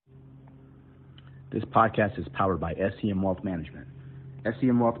This podcast is powered by SCM Wealth Management.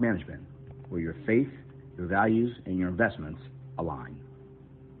 SCM Wealth Management, where your faith, your values, and your investments align.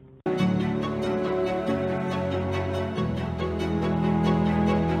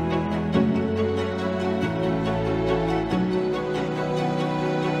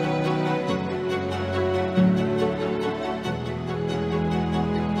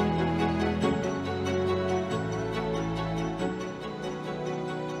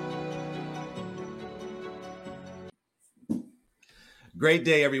 Great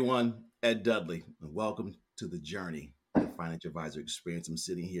day, everyone. Ed Dudley, and welcome to the Journey, the Financial Advisor Experience. I'm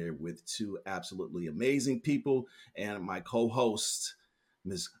sitting here with two absolutely amazing people and my co-host,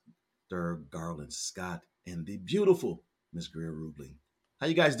 Ms. Garland Scott, and the beautiful Ms. Greer Rubling. How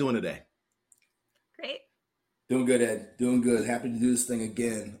you guys doing today? Great. Doing good, Ed. Doing good. Happy to do this thing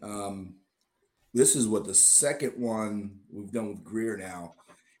again. This is the second one we've done with Greer now,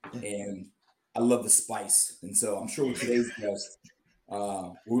 and I love the spice. And so I'm sure with today's guest,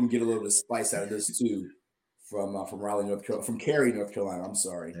 we're going to get a little bit of spice out of this too, from Raleigh, North Carolina, from Cary, North Carolina. I'm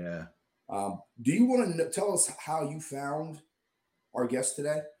sorry. Yeah. Do you want to tell us how you found our guest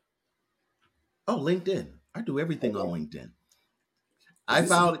today? Oh, LinkedIn. I do everything on LinkedIn. I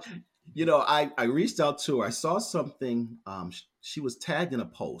found, I reached out to her. I saw something. She was tagged in a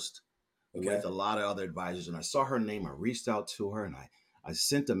post with a lot of other advisors, and I saw her name. I reached out to her, and I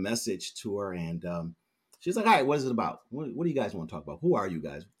sent a message to her, and she's like, all right, what is it about? What do you guys want to talk about? Who are you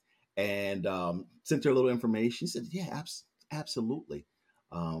guys? And sent her a little information. She said, yeah, absolutely.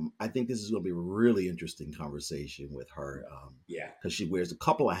 I think this is going to be a really interesting conversation with her. Because she wears a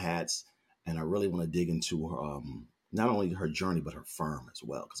couple of hats, and I really want to dig into her, not only her journey, but her firm as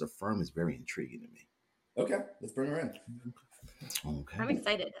well, because her firm is very intriguing to me. Okay, let's bring her in. Okay. I'm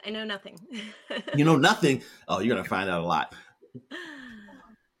excited. I know nothing. You know nothing? Oh, you're going to find out a lot.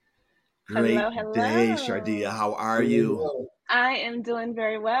 Great hello. day, Shardea. How are you? I am doing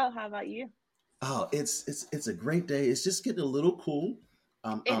very well. How about you? Oh, it's a great day. It's just getting a little cool.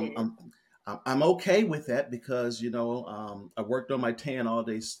 I'm okay with that because I worked on my tan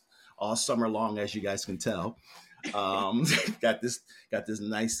all summer long, as you guys can tell. Got this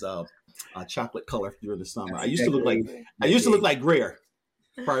nice chocolate color during the summer. I used to look like Greer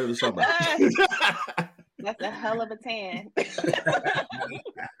prior to the summer. That's a hell of a tan.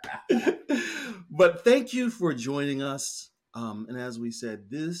 But thank you for joining us. And as we said,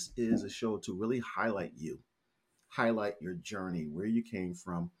 this is a show to really highlight your journey, where you came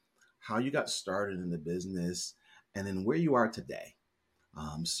from, how you got started in the business, and then where you are today.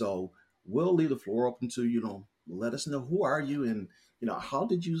 So we'll leave the floor open to let us know who are you and how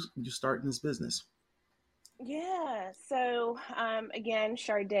did you start in this business? Yeah. So again,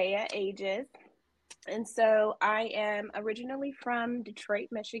 Shardea ages. And so I am originally from Detroit,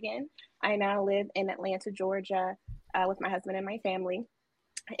 Michigan. I now live in Atlanta, Georgia, with my husband and my family.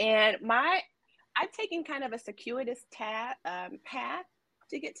 And I've taken kind of a circuitous path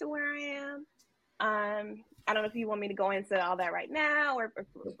to get to where I am. I don't know if you want me to go into all that right now, or if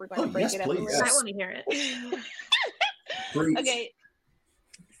we're going to break it up. Please. I want to hear it. Okay.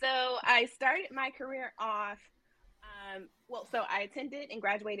 So I started my career off. So I attended and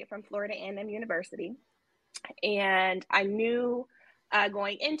graduated from Florida A&M University, and I knew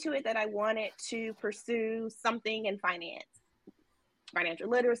going into it that I wanted to pursue something in finance, financial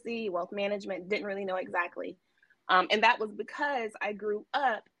literacy, wealth management. Didn't really know exactly, and that was because I grew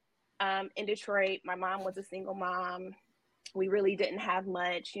up in Detroit. My mom was a single mom. We really didn't have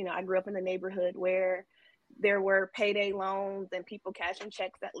much. I grew up in the neighborhood where there were payday loans and people cashing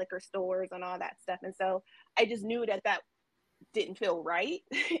checks at liquor stores and all that stuff. And so I just knew that didn't feel right.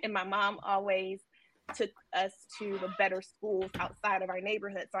 And my mom always took us to the better schools outside of our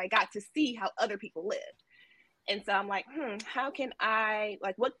neighborhood. So I got to see how other people lived. And so I'm like, how can I,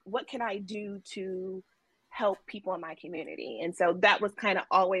 what can I do to help people in my community? And so that was kind of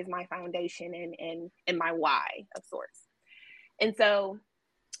always my foundation and my why of sorts. And so,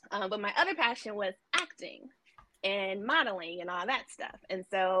 but my other passion was acting and modeling and all that stuff. And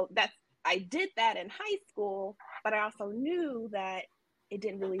so I did that in high school, but I also knew that it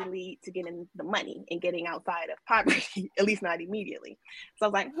didn't really lead to getting the money and getting outside of poverty, at least not immediately. So I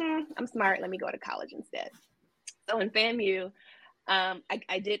was like, I'm smart. Let me go to college instead. So in FAMU,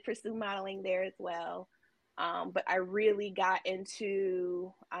 I did pursue modeling there as well. But I really got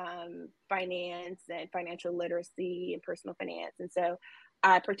into finance and financial literacy and personal finance. And so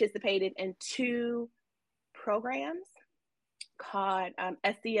I participated in 2 programs called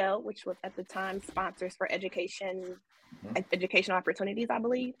SEO, which was at the time Sponsors for Education, Educational Opportunities, I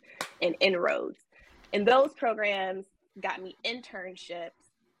believe, and Inroads. And those programs got me internships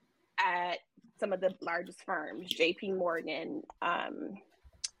at some of the largest firms, JP Morgan.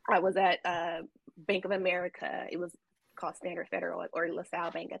 I was at Bank of America. It was called Standard Federal or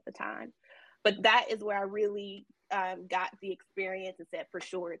LaSalle Bank at the time. But that is where I really got the experience and said, for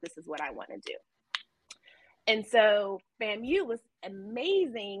sure, this is what I want to do. And so FAMU was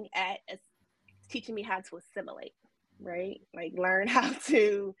amazing at teaching me how to assimilate, right? Like learn how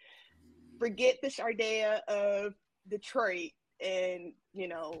to forget the Shardea of Detroit and, you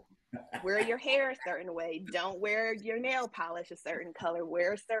know, wear your hair a certain way. Don't wear your nail polish a certain color.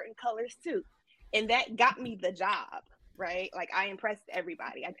 Wear a certain color suit. And that got me the job, right? Like I impressed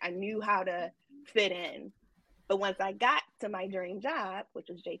everybody. I knew how to fit in. But once I got to my dream job, which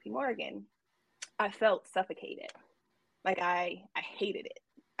was JP Morgan, I felt suffocated. Like I hated it.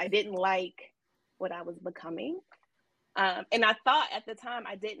 I didn't like what I was becoming. And I thought at the time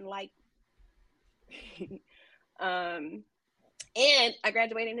I didn't like and I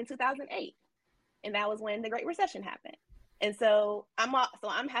graduated in 2008, and that was when the Great Recession happened. And so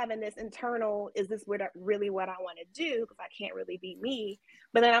I'm having this internal, is this really what I want to do? Because I can't really be me.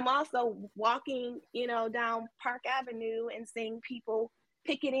 But then I'm also walking, you know, down Park Avenue and seeing people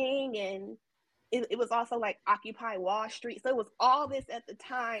picketing, and it was also like Occupy Wall Street. So it was all this at the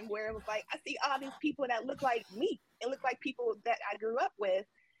time where it was like, I see all these people that look like me and look like people that I grew up with,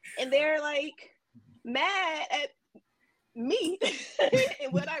 and they're like mad at me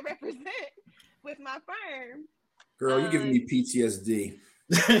and what I represent with my firm. Girl, you're giving me PTSD.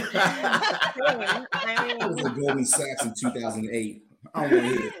 I was at Goldman Sachs in 2008. I don't want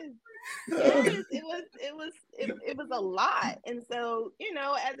to hear it. It was a lot. And so, you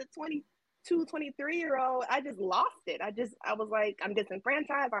know, as a 22, 23-year-old, I just lost it. I was like, I'm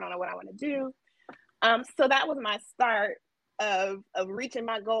disenfranchised. I don't know what I want to do. So that was my start of reaching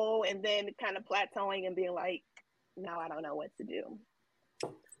my goal and then kind of plateauing and being like, now I don't know what to do.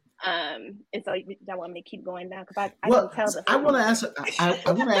 And so you want me to keep going down because I can tell the. I want to ask. I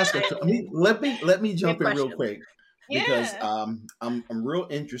want to ask. Let me jump in real quick because I'm real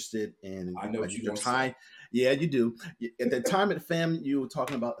interested in. I know what your time. Yeah, you do. At the time at FAM, you were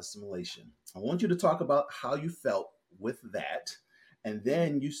talking about assimilation. I want you to talk about how you felt with that, and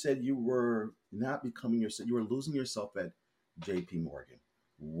then you said you were not becoming yourself. You were losing yourself at JP Morgan.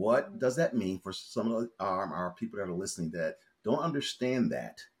 What does that mean for some of our people that are listening that don't understand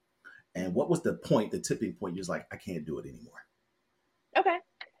that? And what was the point, the tipping point? You're like, I can't do it anymore. Okay.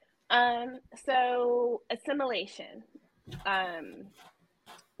 So assimilation,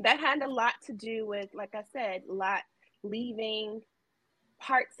 that had a lot to do with, like I said, leaving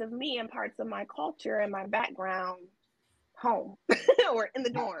parts of me and parts of my culture and my background home or in the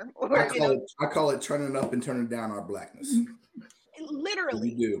dorm. Or, I call it turning up and turning down our blackness.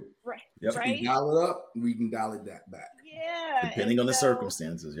 Literally. We do. Right. Yep. Right? We can dial it up, we can dial it back. Yeah. Depending on the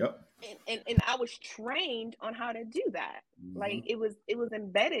circumstances. Yep. And I was trained on how to do that. Mm-hmm. Like it was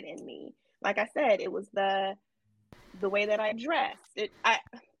embedded in me. Like I said, it was the way that I dressed.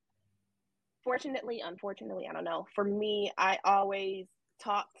 Fortunately, unfortunately, I don't know. For me, I always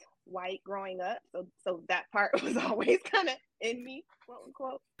talked white growing up. So that part was always kind of in me, quote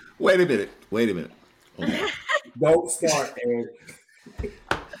unquote. Wait a minute. Don't start, Eric.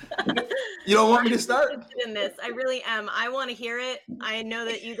 You don't want me to start? In this, I really am. I want to hear it. I know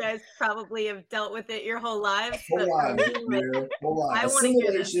that you guys probably have dealt with it your whole lives. Hold on.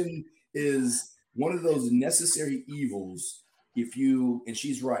 Assimilation is one of those necessary evils. And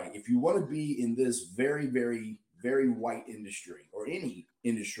she's right, if you want to be in this very, very, very white industry or any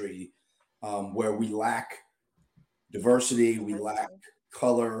industry where we lack diversity, we lack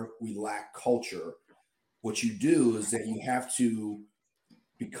color, we lack culture, what you do is that you have to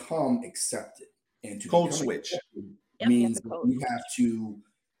become accepted. And to code switch means you have to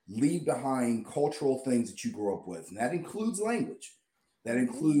leave behind cultural things that you grew up with. And that includes language. That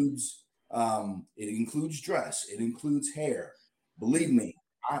includes it includes dress. It includes hair. Believe me,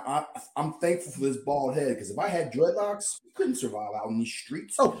 I'm thankful for this bald head because if I had dreadlocks, I couldn't survive out in these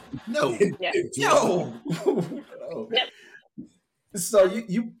streets. Oh no, no. So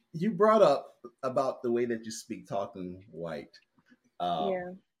you brought up about the way that you speak, talking white,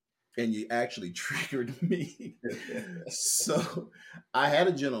 and you actually triggered me. So I had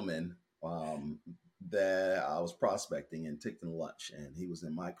a gentleman that I was prospecting and taking lunch, and he was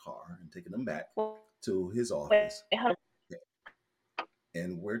in my car and taking him back to his office.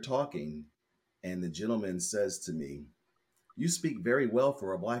 And we're talking, and the gentleman says to me, "You speak very well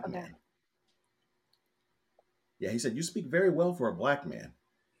for a black man." Yeah, he said, "You speak very well for a black man."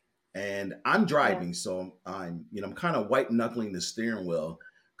 And I'm driving, so I'm kind of white knuckling the steering wheel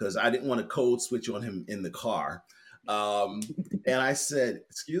because I didn't want to code switch on him in the car. And I said,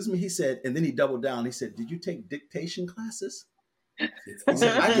 "Excuse me." He said, and then he doubled down. He said, "Did you take dictation classes?" He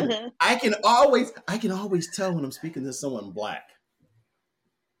said, I can always tell when I'm speaking to someone Black."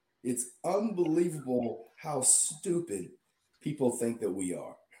 It's unbelievable how stupid people think that we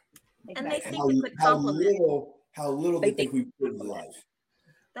are. And they think it's a compliment. How little they think we put in life.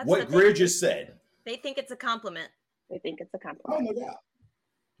 That's what Greer just said. They think it's a compliment. They think it's a compliment. Oh, no doubt.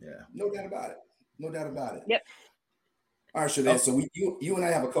 Yeah. No doubt about it. No doubt about it. Yep. All right, Shardea. So you and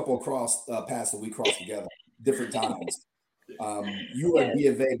I have a couple of paths that we crossed together, different times. You were at B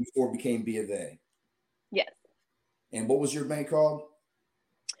of A before it became B of A. Yes. And what was your bank called?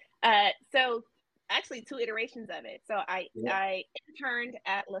 So actually 2 iterations of it. So I interned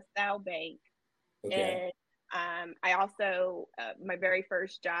at LaSalle Bank. Okay. And I also, my very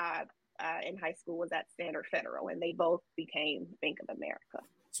first job in high school was at Standard Federal, and they both became Bank of America.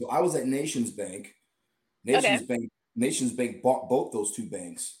 So I was at Nations Bank. Nations Bank bought both those 2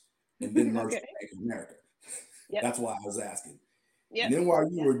 banks and then merged with Bank of America. Yep. That's why I was asking. Yep. And then while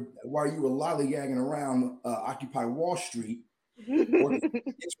you were lollygagging around Occupy Wall Street, working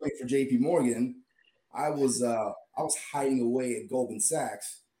for JP Morgan, I was hiding away at Goldman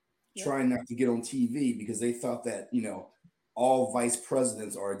Sachs, trying not to get on TV because they thought that all vice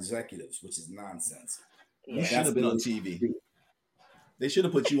presidents are executives, which is nonsense. You should have been on TV. They should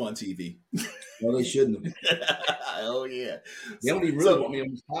have put you on TV. No, they shouldn't have. Oh yeah. They don't even really want me on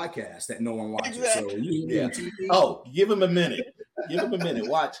this podcast that no one watches. So Oh, give him a minute.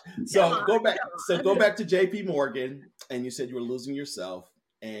 Watch. So go back to JP Morgan, and you said you were losing yourself,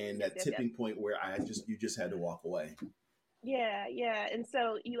 and that tipping point where you just had to walk away. Yeah. And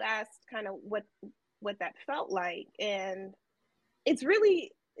so you asked kind of what that felt like, and it's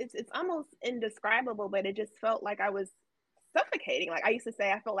almost indescribable, but it just felt like I was suffocating. Like I used to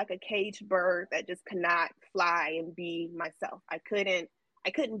say, I felt like a caged bird that just could not fly and be myself. I couldn't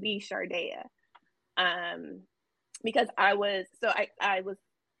be Shardea. Because I was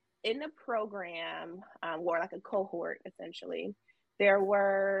in a program, or like a cohort essentially. There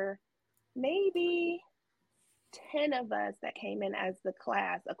were maybe 10 of us that came in as the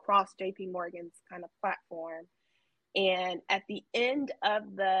class across JP Morgan's kind of platform. And at the end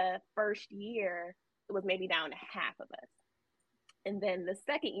of the first year, it was maybe down to half of us. And then the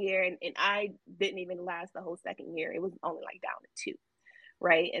second year, and I didn't even last the whole second year, it was only like down to 2,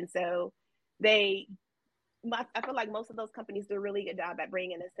 right? And so I feel like most of those companies do a really good job at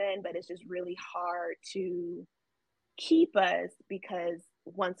bringing us in, but it's just really hard to keep us, because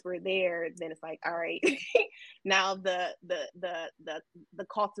once we're there, then it's like, all right, now the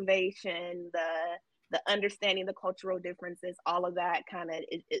cultivation, the understanding the cultural differences, all of that kind of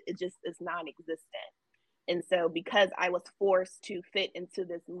it just is non-existent. And so because I was forced to fit into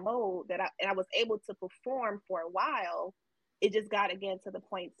this mode and I was able to perform for a while, it just got again to the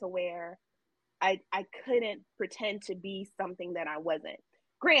point to where I couldn't pretend to be something that I wasn't.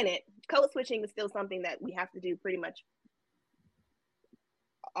 Granted, code switching is still something that we have to do pretty much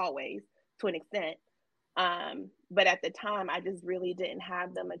always to an extent. But at the time, I just really didn't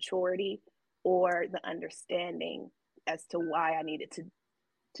have the maturity or the understanding as to why I needed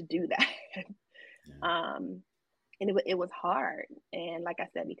to do that. And it was hard. And like I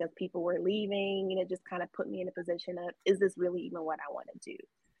said, because people were leaving, it just kind of put me in a position of, is this really even what I want to do?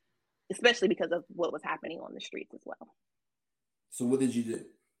 Especially because of what was happening on the streets as well. So what did you do?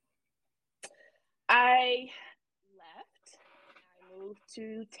 I left. I moved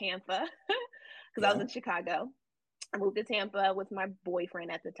to Tampa because I was in Chicago. I moved to Tampa with my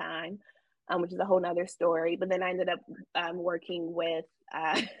boyfriend at the time, which is a whole nother story. But then I ended up working with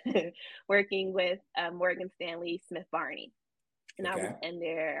Morgan Stanley Smith Barney, and I was in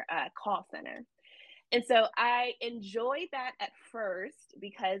their call center. And so I enjoyed that at first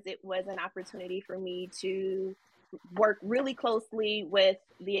because it was an opportunity for me to work really closely with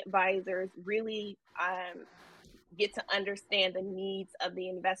the advisors, really get to understand the needs of the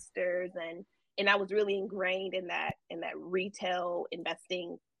investors, and I was really ingrained in that retail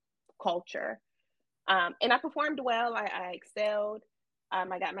investing culture. And I performed well. I excelled.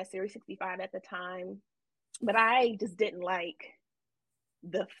 I got my Series 65 at the time, but I just didn't like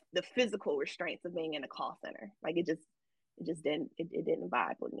the physical restraints of being in a call center. Like it didn't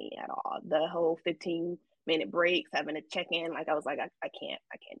vibe with me at all. The whole 15-minute breaks, having to check in, like I was like, I can't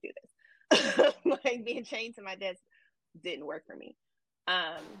do this. Like being chained to my desk didn't work for me.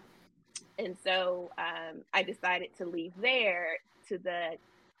 And so I decided to leave there, to the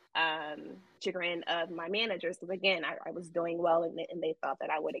chagrin of my managers, because again, I was doing well, and they thought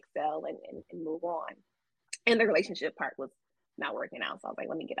that I would excel and move on. And the relationship part was not working out, so I was like,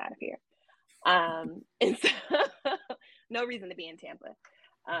 let me get out of here. And so no reason to be in Tampa.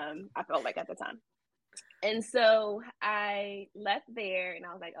 I felt like at the time. And so I left there and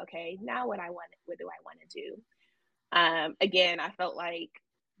I was like, okay, now what do I want to do? Again, I felt like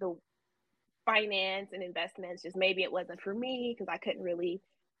the finance and investments, just maybe it wasn't for me because I couldn't really,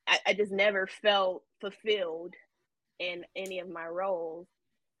 I just never felt fulfilled in any of my roles.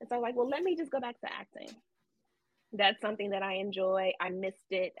 And so I was like, well, let me just go back to acting. That's something that I enjoy. I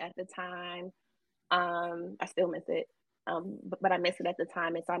missed it at the time. I still miss it. But I missed it at the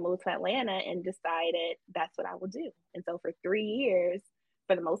time. And so I moved to Atlanta and decided that's what I would do. And so for 3 years,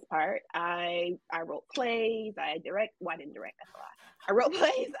 for the most part, I wrote plays, I didn't direct, that's a lot. I wrote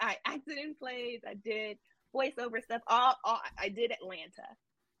plays, I acted in plays, I did voiceover stuff, all I did Atlanta.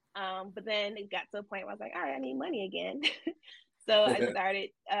 But then it got to a point where I was like, all right, I need money again. So I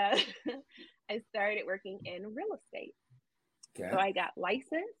started working in real estate. Okay. So I got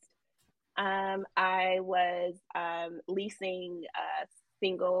licensed. I was leasing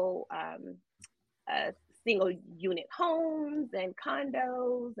single unit homes and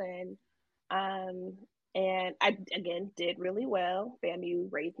condos, and I again did really well. FAMU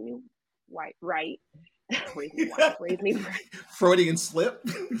raised me right. Raised me right. Freudian slip.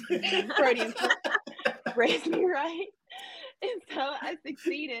 Freudian slip. Raised me right, and so I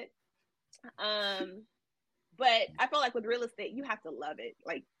succeeded. But I felt like with real estate, you have to love it,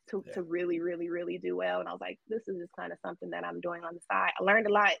 like to really, really, really do well. And I was like, this is just kind of something that I'm doing on the side. I learned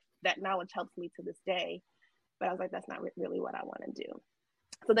a lot. That knowledge helps me to this day. But I was like, that's not really what I want to do.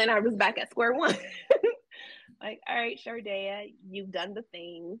 So then I was back at square one. Like, all right, Shardea, you've done the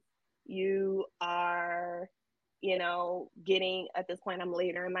thing. You are, getting, at this point, I'm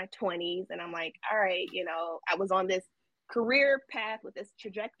later in my 20s. And I'm like, all right, I was on this career path with this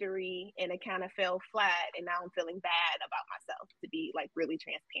trajectory and it kind of fell flat, and now I'm feeling bad about myself, to be like really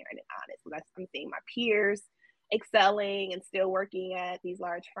transparent and honest, because I'm seeing my peers excelling and still working at these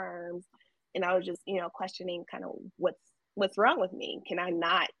large firms, and I was just questioning kind of what's wrong with me. Can I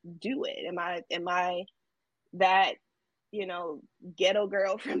not do it? Am I that ghetto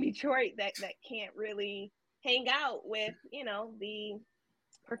girl from Detroit that can't really hang out with the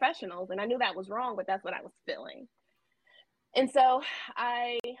professionals? And I knew that was wrong, but that's what I was feeling. And so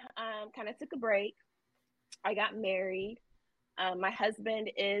I kind of took a break. I got married. My husband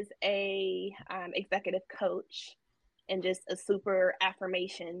is a executive coach and just a super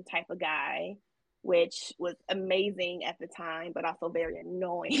affirmation type of guy, which was amazing at the time, but also very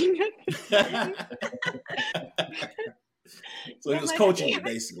annoying. So he was coaching you,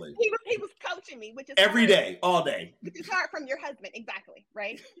 basically. He was coaching me, which is every day, all day. Which is hard from your husband, exactly,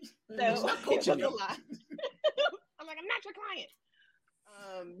 right? So it was a lot. I'm like, I'm not your client.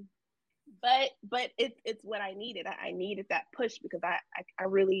 But it's what I needed. I needed that push because I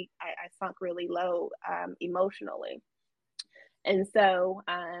sunk really low emotionally. And so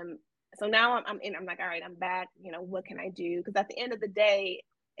now I'm like, all right, I'm back. What can I do? Because at the end of the day,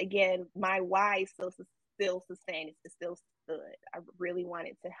 again, my why still sustained. It still stood. I really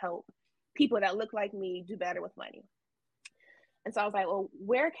wanted to help people that look like me do better with money. And so I was like, well,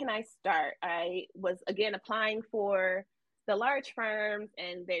 where can I start? I was, again, applying for the large firms,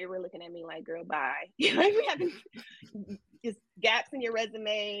 and they were looking at me like, girl, bye. Like, we have just gaps in your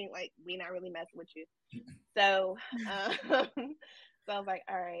resume. Like, we're not really messing with you. So, so I was like,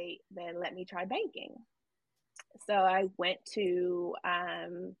 all right, then let me try banking. So I went to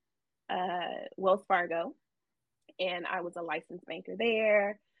Wells Fargo, and I was a licensed banker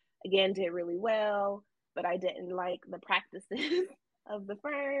there. Again, did really well, but I didn't like the practices of the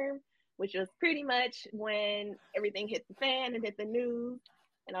firm, which was pretty much when everything hit the fan and hit the news.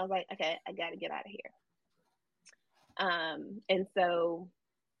 And I was like, okay, I got to get out of here. And so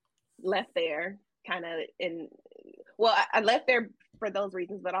left there I left there for those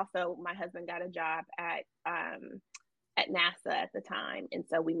reasons, but also my husband got a job at NASA at the time. And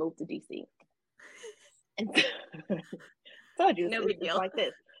so we moved to DC. And told you, it's like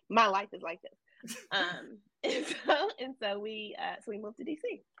this. My life is like this. And so we moved to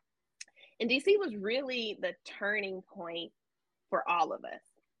DC. And DC was really the turning point for all of us,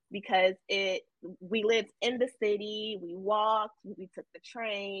 because we lived in the city, we walked, we took the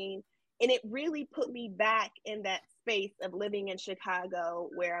train, and it really put me back in that space of living in Chicago,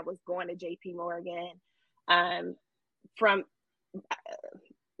 where I was going to JP Morgan. Let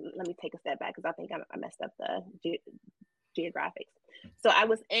me take a step back, because I think I messed up the geographics. So I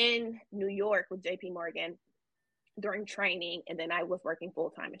was in New York with JP Morgan during training, and then I was working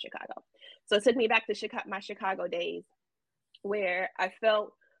full-time in Chicago. So it took me back to my Chicago days, where I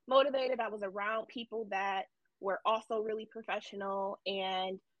felt motivated. I was around people that were also really professional,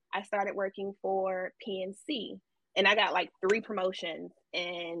 and I started working for PNC, And I got like 3 promotions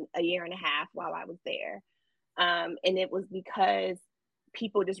in a year and a half while I was there. And it was because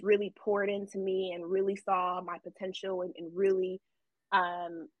people just really poured into me and really saw my potential and really,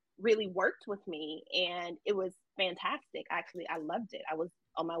 really worked with me. And it was fantastic. Actually, I loved it. I was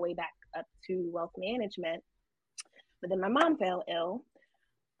on my way back up to wealth management, but then my mom fell ill,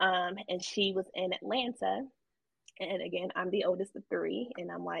 and she was in Atlanta. And again, I'm the oldest of 3,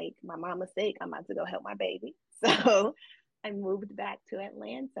 and I'm like, my mama's sick, I'm about to go help my baby. So I moved back to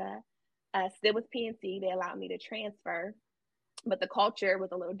Atlanta, still with PNC. They allowed me to transfer, but the culture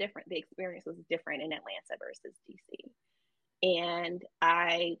was a little different. The experience was different in Atlanta versus DC. And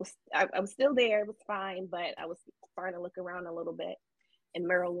I was still there. It was fine, but I was starting to look around a little bit. And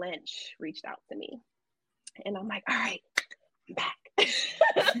Merrill Lynch reached out to me, and I'm like, all right, I'm back.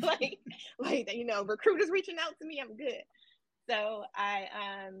 like you know, recruiters reaching out to me, I'm good. So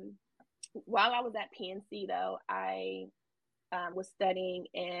while I was at PNC though, I was studying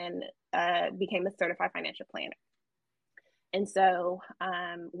and became a certified financial planner. And so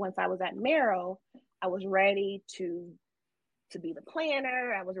once I was at Merrill, I was ready to be the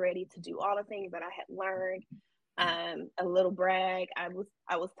planner. I was ready to do all the things that I had learned. A little brag, I was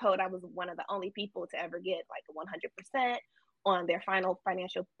told I was one of the only people to ever get like 100% on their final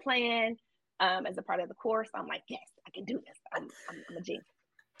financial plan as a part of the course. I'm like, yes, I can do this. I'm a genius.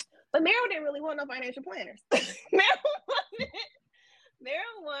 But Merrill didn't really want no financial planners.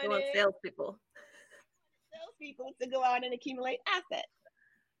 Merrill wanted salespeople to go out and accumulate assets.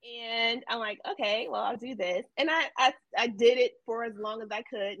 And I'm like, okay, well, I'll do this. And I did it for as long as I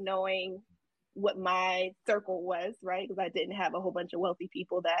could, knowing what my circle was, right? Because I didn't have a whole bunch of wealthy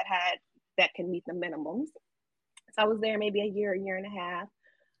people that can meet the minimums. So I was there maybe a year and a half.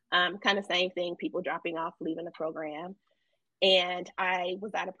 Kind of same thing, people dropping off, leaving the program. And I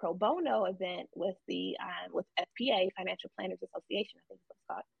was at a pro bono event with the with FPA, Financial Planners Association, I think it's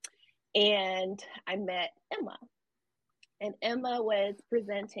called. And I met Emma. And Emma was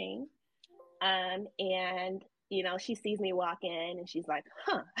presenting. And, you know, she sees me walk in and she's like,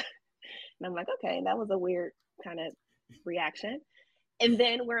 huh. And I'm like, okay, that was a weird kind of reaction. And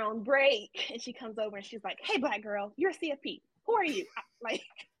then we're on break and she comes over and she's like, hey, Black girl, you're a CFP. Who are you? Like,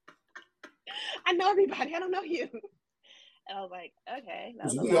 I know everybody. I don't know you. And I was like, okay.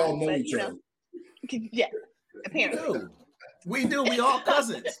 We all know each other. Yeah, apparently. We do. We all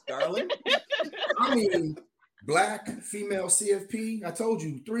cousins, darling. I mean, Black, female CFP. I told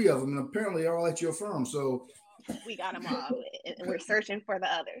you 3 of them, and apparently they're all at your firm. So we got them all, and we're searching for the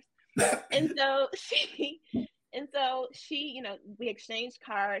others. And so she, you know, we exchanged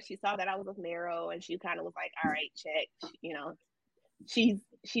cards. She saw that I was with Merrill, and she kind of was like, all right, check. You know,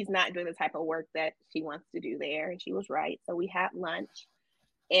 she's not doing the type of work that she wants to do there. And she was right. So we had lunch,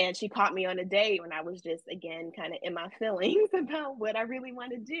 and she caught me on a day when I was just, again, kind of in my feelings about what I really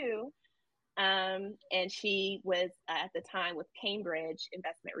want to do. And she was at the time with Cambridge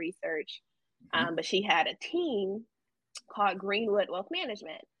Investment Research, but she had a team called Greenwood Wealth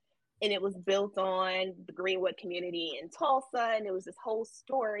Management. And it was built on the Greenwood community in Tulsa. And it was this whole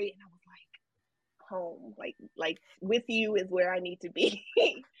story. And I was like, home, like with you is where I need to be.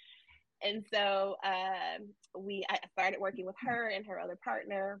 And so I started working with her and her other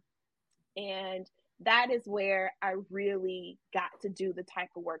partner. And that is where I really got to do the type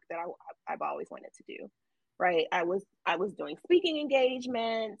of work that I've always wanted to do, right? I was doing speaking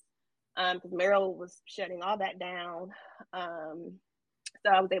engagements because Merrill was shutting all that down. So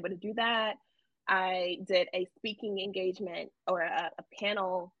I was able to do that. I did a speaking engagement or a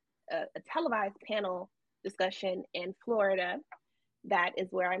panel, a televised panel discussion in Florida. That is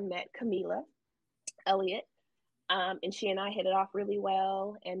where I met Camila Elliott. And she and I hit it off really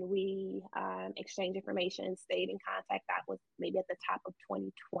well. And we exchanged information, stayed in contact. That was maybe at the top of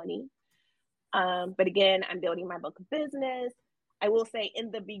 2020. But again, I'm building my book of business. I will say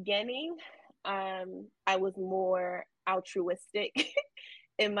in the beginning, I was more altruistic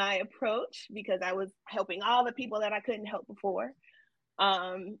in my approach because I was helping all the people that I couldn't help before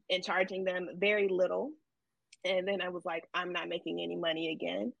and charging them very little. And then I was like, I'm not making any money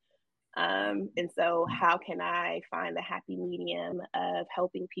again. And so how can I find the happy medium of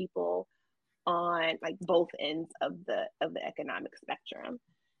helping people on like both ends of the economic spectrum?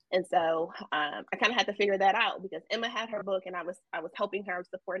 And so I kind of had to figure that out because Emma had her book and I was helping her,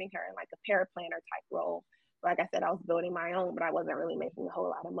 supporting her in like a paraplanner type role. Like I said, I was building my own, but I wasn't really making a whole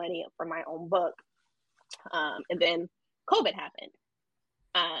lot of money for my own book. And then COVID happened,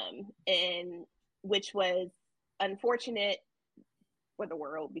 and which was unfortunate for the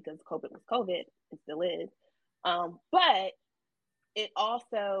world because COVID was COVID, it still is. But it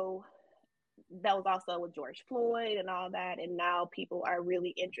also that was also with George Floyd and all that. And now people are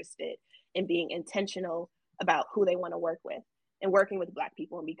really interested in being intentional about who they want to work with and working with Black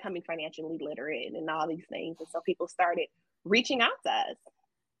people and becoming financially literate and all these things. And so people started reaching out to us,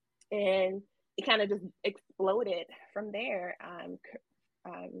 and it kind of just exploded from there,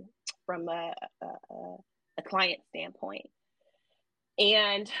 from a client standpoint.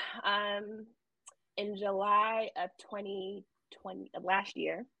 And in July of 2020, of last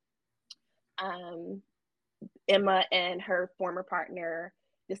year, Emma and her former partner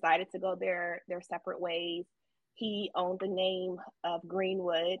decided to go their separate ways. He owned the name of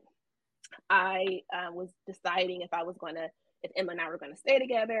Greenwood. I was deciding if Emma and I were going to stay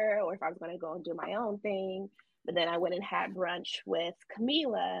together or if I was going to go and do my own thing. But then I went and had brunch with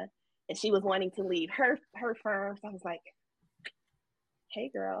Camila, and she was wanting to leave her firm. So I was like, hey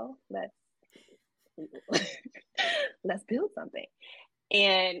girl, let's build something.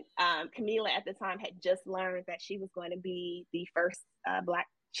 And Camila at the time had just learned that she was going to be the first Black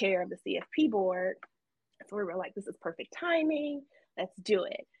chair of the CFP board. So we were like, this is perfect timing. Let's do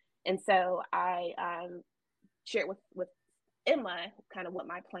it. And so I shared with Emma kind of what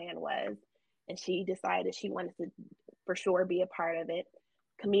my plan was. And she decided she wanted to for sure be a part of it.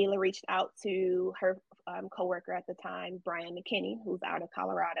 Camila reached out to her coworker at the time, Brian McKinney, who's out of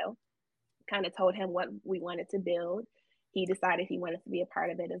Colorado, kind of told him what we wanted to build. He decided he wanted to be a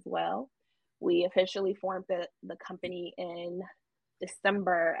part of it as well. We officially formed the company in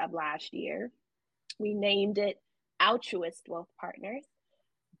December of last year. We named it Altruist Wealth Partners,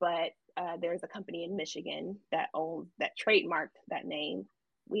 but there's a company in Michigan that trademarked that name.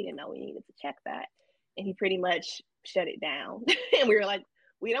 We didn't know we needed to check that. And he pretty much shut it down. And we were like,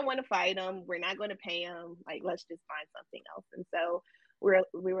 we don't want to fight him. We're not going to pay him. Like, let's just find something else. And so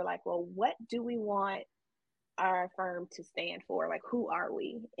we were like, well, what do we want our firm to stand for? Like, who are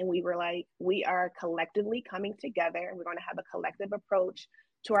we? And we were like, we are collectively coming together, and we're going to have a collective approach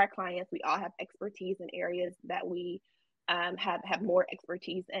to our clients. We all have expertise in areas that we have more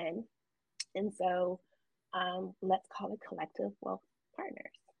expertise in. And so let's call it Collective Wealth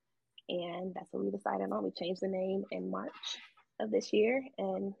Partners. And that's what we decided on. We changed the name in March of this year,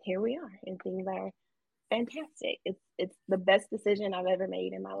 and here we are, and things are fantastic. It's the best decision I've ever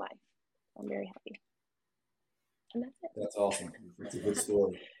made in my life. I'm very happy. And that's it. That's awesome. That's a good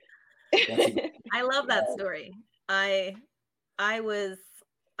story. I love that story. I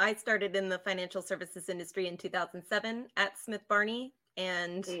started in the financial services industry in 2007 at Smith Barney,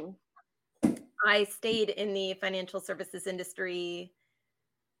 and I stayed in the financial services industry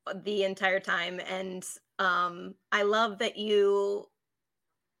the entire time. And I love that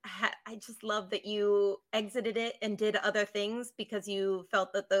I just love that you exited it and did other things because you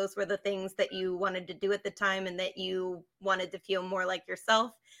felt that those were the things that you wanted to do at the time and that you wanted to feel more like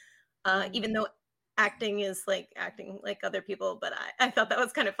yourself. Even though acting is like acting like other people, but I thought that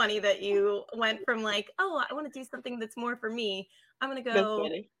was kind of funny that you went from like, oh, I want to do something that's more for me. I'm going to go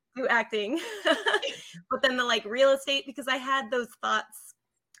do acting. But then the like real estate, because I had those thoughts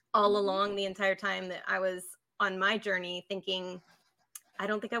all along the entire time that I was on my journey thinking, I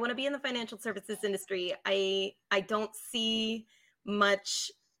don't think I want to be in the financial services industry. I don't see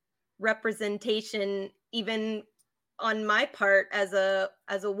much representation, even on my part as a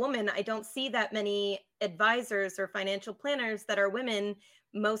woman. I don't see that many advisors or financial planners that are women.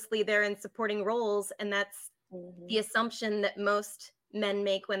 Mostly they're in supporting roles. And that's the assumption that most men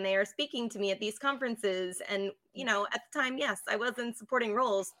make when they are speaking to me at these conferences. And, you know, at the time, yes, I was in supporting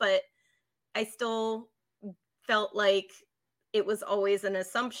roles, but I still felt like it was always an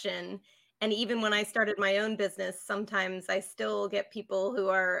assumption. And even when I started my own business, sometimes I still get people who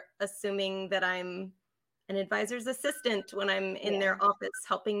are assuming that I'm an advisor's assistant when I'm in their office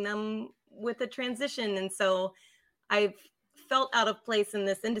helping them with a transition. And so I've felt out of place in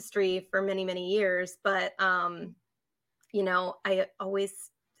this industry for many, many years, but, you know,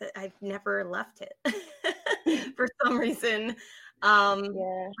 I've never left it for some reason.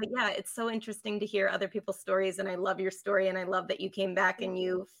 But yeah, it's so interesting to hear other people's stories, and I love your story, and I love that you came back and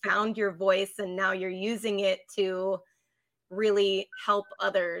you found your voice, and now you're using it to really help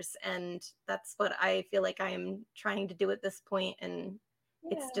others. And that's what I feel like I am trying to do at this point. And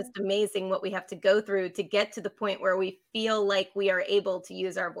it's just amazing what we have to go through to get to the point where we feel like we are able to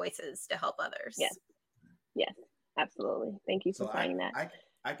use our voices to help others. Yes, absolutely. Thank you for saying that.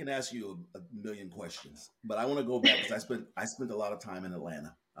 I can ask you a million questions, but I want to go back because I spent a lot of time in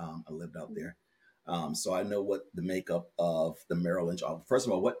Atlanta. I lived out there. So I know what the makeup of the Merrill Lynch office. First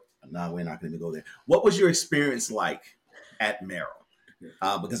of all, we're not going to go there. What was your experience like at Merrill?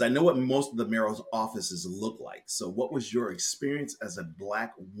 Because I know what most of the Merrill's offices look like. So what was your experience as a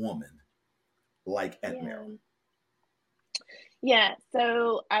Black woman like at Merrill? Yeah,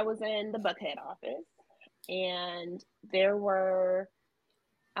 so I was in the Buckhead office, and there were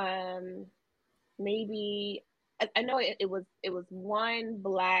maybe I know it was one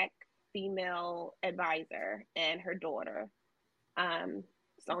Black female advisor and her daughter,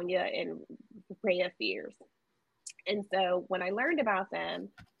 Sonia and Rhea Fears. And so when I learned about them,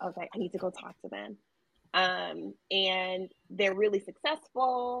 I was like, I need to go talk to them. And they're really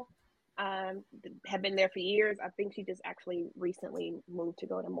successful, have been there for years. I think she just actually recently moved to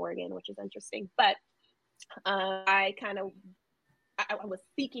go to Morgan, which is interesting. But I was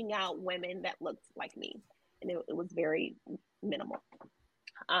seeking out women that looked like me, and it was very minimal.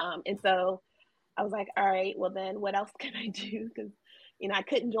 And so I was like, all right, well then what else can I do? Because, I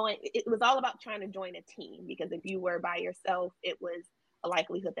couldn't join. It was all about trying to join a team, because if you were by yourself, it was a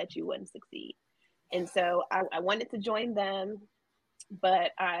likelihood that you wouldn't succeed. And so I wanted to join them,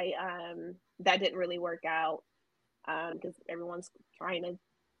 but that didn't really work out, because everyone's trying to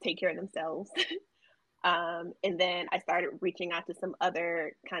take care of themselves. And then I started reaching out to some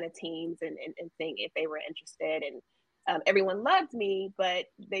other kind of teams and seeing if they were interested. And everyone loved me, but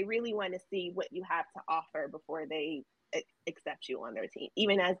they really want to see what you have to offer before they accept you on their team,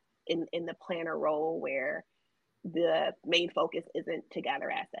 even as in the planner role, where the main focus isn't to gather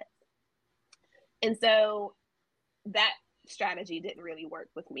assets. And so that strategy didn't really work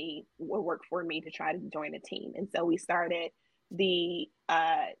for me to try to join a team. And so we started the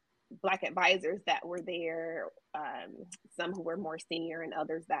Black advisors that were there, some who were more senior and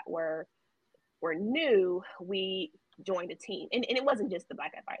others that were new. We joined a team, and it wasn't just the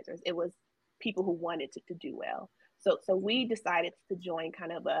Black advisors, it was people who wanted to do well. So we decided to join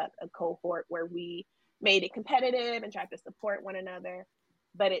kind of a cohort where we made it competitive and tried to support one another,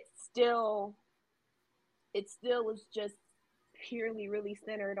 but it still was just purely really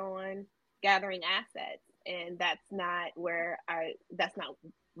centered on gathering assets, and that's not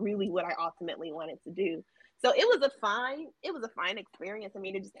really what I ultimately wanted to do. So it was a fine experience. I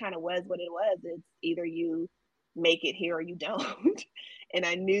mean, it just kind of was what it was. It's either you make it here or you don't. And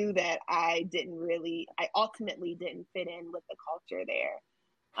I knew that I ultimately didn't fit in with the culture there.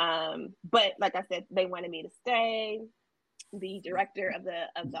 But like I said, they wanted me to stay. The director of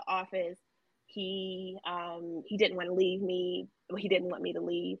the office, he didn't want to leave me. He didn't want me to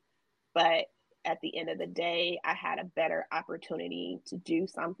leave. But at the end of the day, I had a better opportunity to do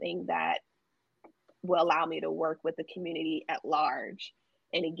something that will allow me to work with the community at large.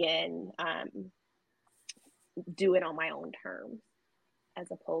 And again, do it on my own terms, as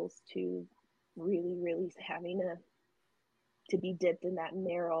opposed to really, really having to be dipped in that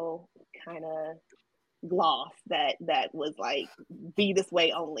narrow kind of gloss that was like, be this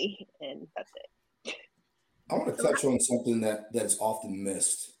way only, and that's it. I want to touch on something that is often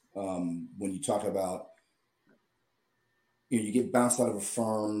missed when you talk about, you get bounced out of a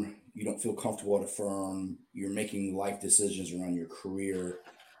firm, you don't feel comfortable at a firm, you're making life decisions around your career,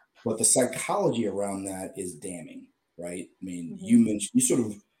 but the psychology around that is damning, right? I mean, you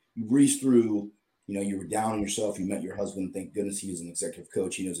mentioned, you breezed through, you were down on yourself, you met your husband, thank goodness he is an executive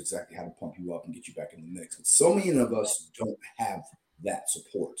coach, he knows exactly how to pump you up and get you back in the mix. But so many of us don't have that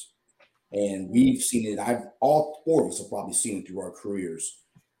support. And we've seen it, all four of us have probably seen it through our careers,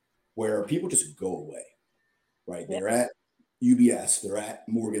 where people just go away, right? They're at UBS, they're at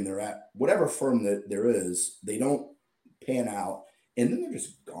Morgan, they're at whatever firm that there is, they don't pan out, and then they're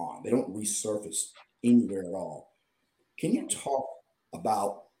just gone. They don't resurface anywhere at all. Can you talk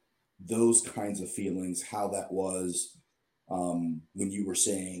about those kinds of feelings, how that was when you were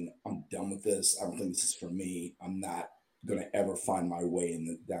saying, I'm done with this, I don't think this is for me, I'm not going to ever find my way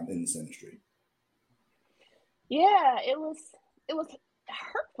in this industry? Yeah, it was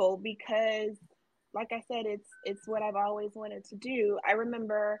hurtful, because like I said, it's what I've always wanted to do. I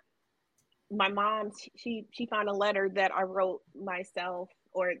remember my mom, she found a letter that I wrote myself,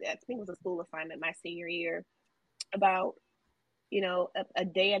 or I think it was a school assignment my senior year, about, a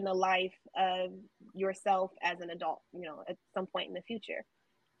day in the life of yourself as an adult, at some point in the future.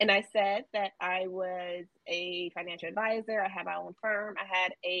 And I said that I was a financial advisor. I had my own firm. I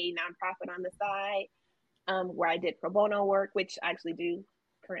had a nonprofit on the side, where I did pro bono work, which I actually do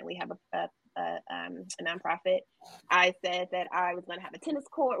currently have a nonprofit. I said that I was going to have a tennis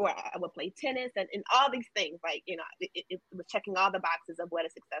court where I would play tennis, and all these things, like, it was checking all the boxes of what a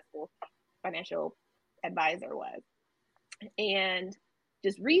successful financial advisor was. And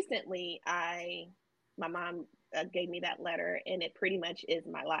just recently, my mom gave me that letter, and it pretty much is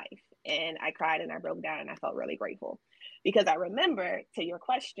my life. And I cried and I broke down, and I felt really grateful, because I remember, to your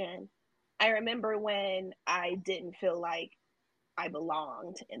question, I remember when I didn't feel like I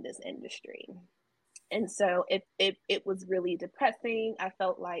belonged in this industry. And so it was really depressing. I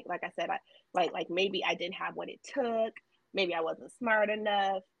felt like I said, like maybe I didn't have what it took. Maybe I wasn't smart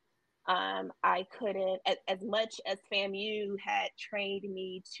enough. I couldn't, as much as FAMU had trained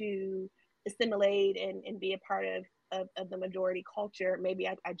me to assimilate and be a part of the majority culture, maybe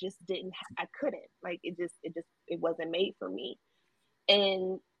I just didn't, I couldn't, like, it wasn't made for me.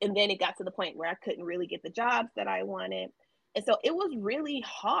 And then it got to the point where I couldn't really get the jobs that I wanted. And so it was really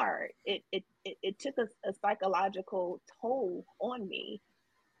hard. It took a psychological toll on me.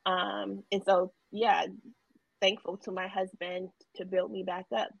 And so, yeah, thankful to my husband to build me back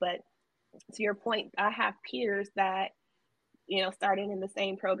up. But to your point, I have peers that, starting in the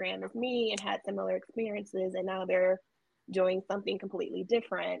same program as me and had similar experiences, and now they're doing something completely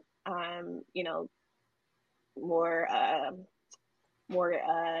different. More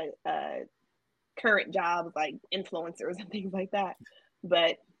current jobs like influencers and things like that.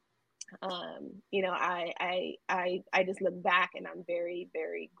 But I just look back and I'm very,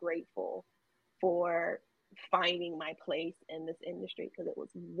 very grateful for finding my place in this industry, because it was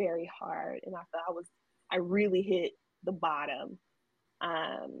very hard, and I thought I really hit the bottom.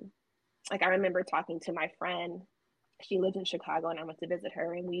 Like, I remember talking to my friend. She lived in Chicago, and I went to visit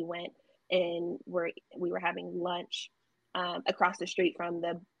her, and we went and we were having lunch across the street from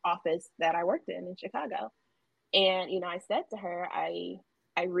the office that I worked in Chicago. And I said to her, I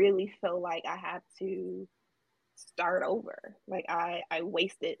really feel like I have to start over. Like, I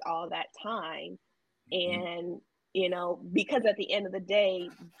wasted all that time. And, because at the end of the day,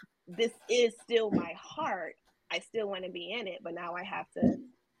 this is still my heart. I still want to be in it, but now I have to,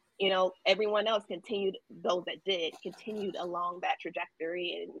 everyone else those that did continued along that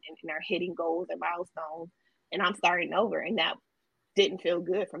trajectory and are hitting goals and milestones. And I'm starting over, and that didn't feel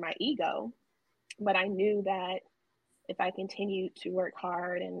good for my ego. But I knew that if I continued to work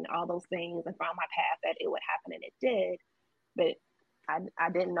hard and all those things and found my path, that it would happen, and it did. But I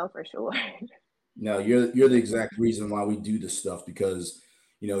didn't know for sure. No, you're the exact reason why we do this stuff, because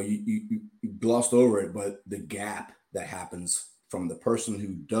you glossed over it, but the gap that happens from the person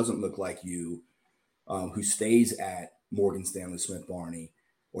who doesn't look like you, who stays at Morgan Stanley Smith Barney,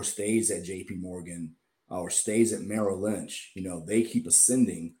 or stays at JP Morgan, or stays at Merrill Lynch, they keep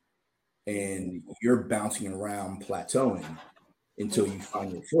ascending, and you're bouncing around, plateauing until you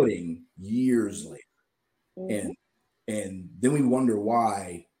find your footing years later. Mm-hmm. And then we wonder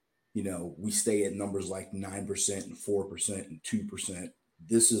why, we stay at numbers like 9% and 4% and 2%.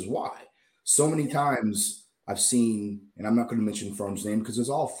 This is why. So many times I've seen, and I'm not going to mention firms' name because there's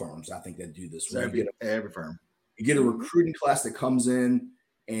all firms, I think, that do this. Every firm. You get a recruiting class that comes in,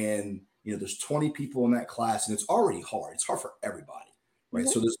 and there's 20 people in that class, and it's already hard. It's hard for everybody, right?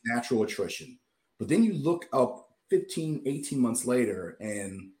 Mm-hmm. So there's natural attrition. But then you look up 15, 18 months later,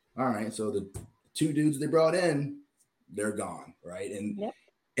 and all right, so the two dudes they brought in, they're gone, right?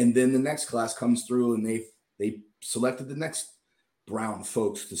 And then the next class comes through, and they selected the next brown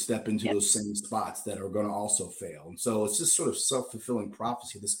folks to step into those same spots that are going to also fail. And so it's just sort of self-fulfilling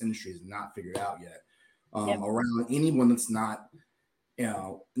prophecy. This industry is not figured out yet around anyone that's not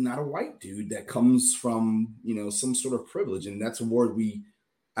a white dude that comes from, some sort of privilege. And that's a word we,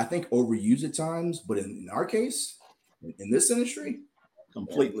 I think, overuse at times. But in our case, in this industry,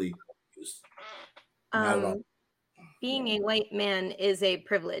 completely used. Being a white man is a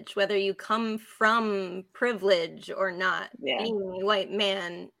privilege, whether you come from privilege or not. Yeah. Being a white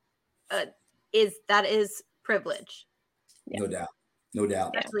man is privilege. No doubt. Yeah.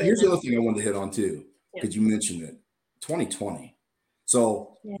 Here's the other thing I wanted to hit on too, because you mentioned it, 2020.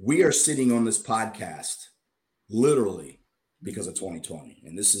 So we are sitting on this podcast literally because of 2020.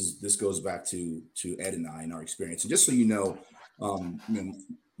 And this goes back to Ed and I and our experience. And just so you know,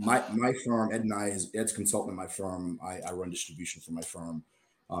 my firm, Ed and I, Ed's consultant in my firm. I run distribution for my firm.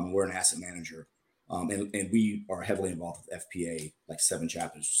 We're an asset manager. And we are heavily involved with FPA, like 7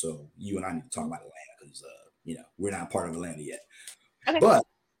 chapters. So you and I need to talk about Atlanta because, we're not part of Atlanta yet. Okay. But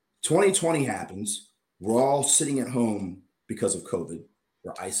 2020 happens. We're all sitting at home because of COVID.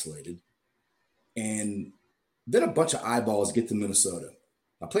 We're isolated. And then a bunch of eyeballs get to Minnesota,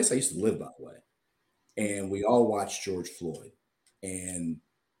 a place I used to live, by the way. And we all watched George Floyd. And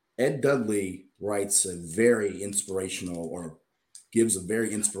Ed Dudley writes a very inspirational, or gives a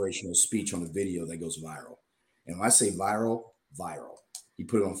very inspirational speech on the video that goes viral. And when I say viral, he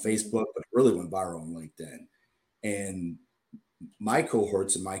put it on Facebook, but it really went viral on LinkedIn. And my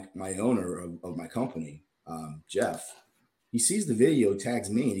cohorts and my owner of my company, Jeff, he sees the video, tags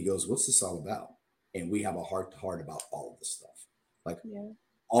me, and he goes, "What's this all about?" And we have a heart to heart about all of this stuff. Like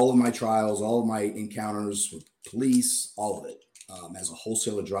all of my trials, all of my encounters with police, all of it, as a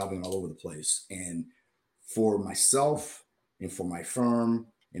wholesaler driving all over the place. And for myself and for my firm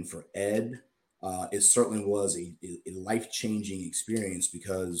and for Ed, it certainly was a life-changing experience,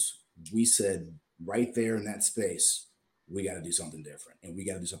 because we said right there in that space, we got to do something different, and we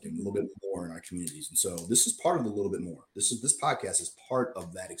got to do something a little bit more in our communities. And so this is part of the little bit more. This podcast is part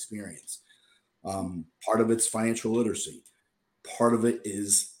of that experience. Part of it's financial literacy. Part of it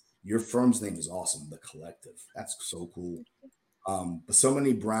is your firm's name is awesome, The Collective. That's so cool. But so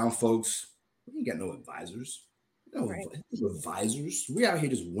many brown folks, we ain't got no advisors. No Right. advisors. We out here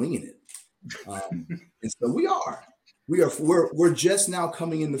just winging it. And so we're just now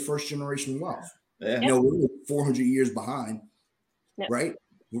coming into first generation wealth. Yeah. You know, we're 400 years behind, Yep. right?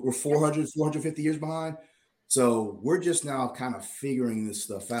 We're 450 years behind. So we're just now kind of figuring this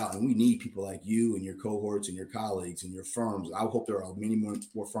stuff out, and we need people like you and your cohorts and your colleagues and your firms. I hope there are many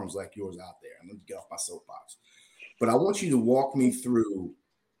more firms like yours out there. I'm going to get off my soapbox, but I want you to walk me through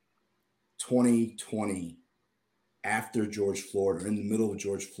 2020 after George Floyd, or in the middle of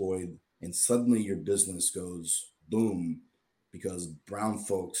George Floyd, and suddenly your business goes boom because brown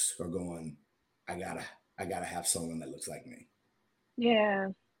folks are going, I gotta have someone that looks like me. Yeah.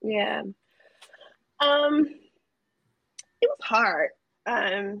 It was hard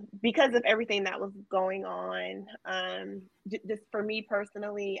because of everything that was going on. Just for me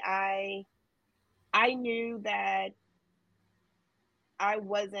personally, I knew that I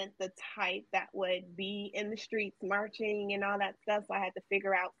wasn't the type that would be in the streets marching and all that stuff. So I had to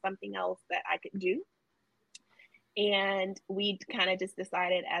figure out something else that I could do. And we kind of just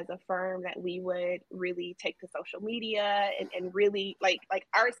decided as a firm that we would really take to social media and really like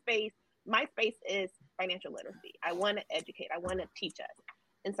our space. My space is financial literacy. I want to educate. I want to teach us.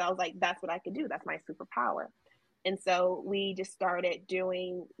 And so I was like, that's what I could do. That's my superpower. And so we just started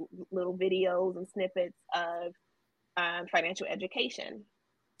doing little videos and snippets of financial education.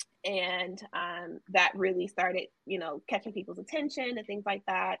 And that really started, catching people's attention and things like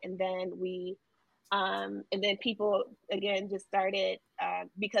that. And then and then people, again, just started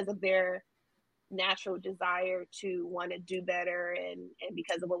because of their natural desire to want to do better and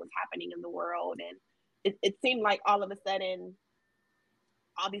because of what was happening in the world. And it seemed like all of a sudden,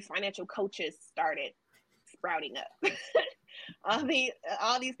 all these financial coaches started sprouting up. all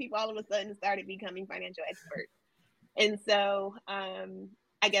these people all of a sudden started becoming financial experts. And so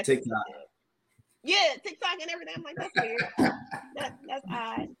I guess TikTok. Yeah, TikTok and everything. I'm like, that's weird. That's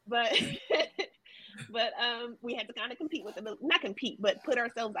odd. But we had to kind of compete with them, not compete, but put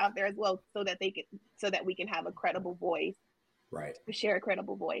ourselves out there as well so that we can have a credible voice. Right. Share a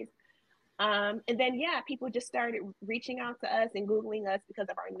credible voice. And then people just started reaching out to us and Googling us because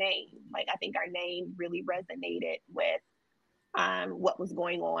of our name. Like I think our name really resonated with what was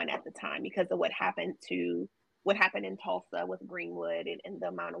going on at the time because of what happened in Tulsa with Greenwood and the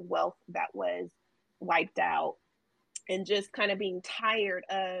amount of wealth that was wiped out, and just kind of being tired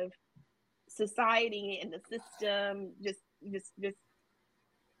of society and the system just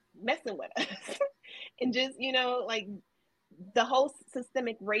messing with us and just like the whole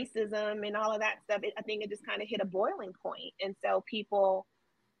systemic racism and all of that stuff. I think it just kind of hit a boiling point. And so people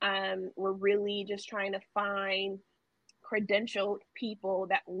were really just trying to find credentialed people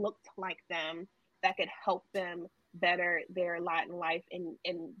that looked like them that could help them better their lot in life.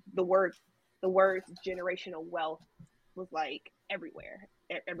 And the words generational wealth was like everywhere.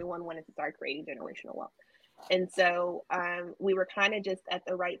 Everyone wanted to start creating generational wealth. And so we were kind of just at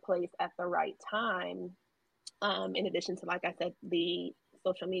the right place at the right time. In addition to, like I said, the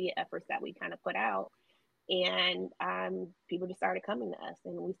social media efforts that we kind of put out, and people just started coming to us,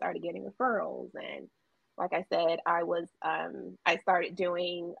 and we started getting referrals. And like I said, I started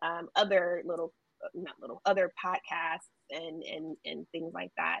doing other podcasts and things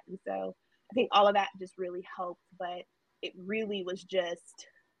like that. And so I think all of that just really helped, but it really was just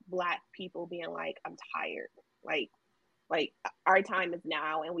Black people being like, I'm tired. Like our time is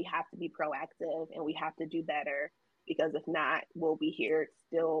now, and we have to be proactive and we have to do better, because if not, we'll be here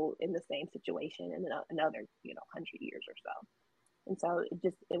still in the same situation in another 100 years or so. And so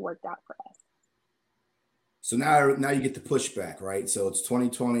it worked out for us. So now you get the pushback, right? So it's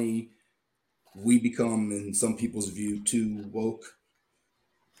 2020. We become, in some people's view, too woke,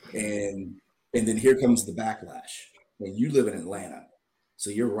 and then here comes the backlash. And you live in Atlanta, so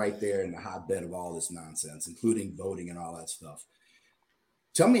you're right there in the hotbed of all this nonsense, including voting and all that stuff.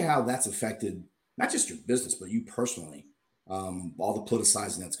 Tell me how that's affected not just your business, but you personally. All the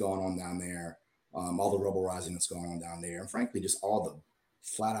politicizing that's going on down there, all the rebel rising that's going on down there, and frankly, just all the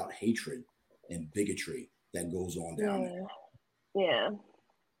flat out hatred and bigotry that goes on down there. Yeah.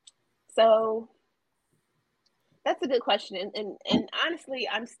 So that's a good question. And honestly,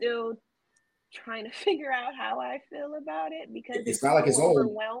 I'm still trying to figure out how I feel about it because it's not like it's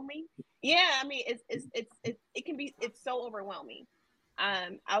overwhelming. Yeah, I mean, it can be, it's so overwhelming.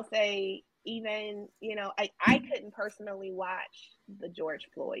 I'll say even, you know, I couldn't personally watch the George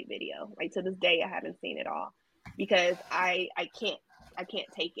Floyd video. Like to this day, I haven't seen it all because I can't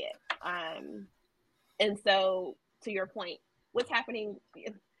take it. And so to your point, what's happening?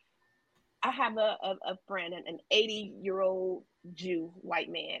 I have a friend, an 80-year-old Jew, white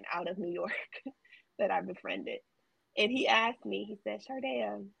man out of New York that I befriended. And he asked me, he said,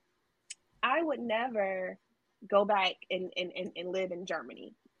 Shardea, I would never go back and live in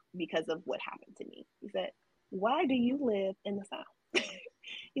Germany because of what happened to me. He said, why do you live in the South?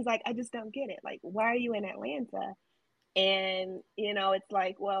 He's like, I just don't get it. Like, why are you in Atlanta? And, you know, it's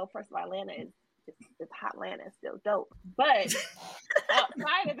like, well, first of all, Atlanta is hot. Atlanta is still dope. But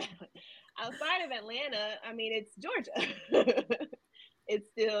outside of Atlanta, I mean, it's Georgia. It's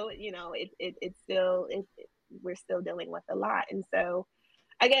still, you know, we're still dealing with a lot. And so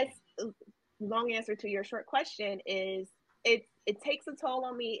I guess long answer to your short question is it takes a toll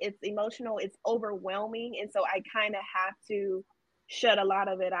on me. It's emotional, it's overwhelming. And so I kind of have to shut a lot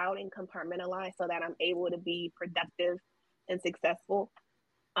of it out and compartmentalize so that I'm able to be productive and successful.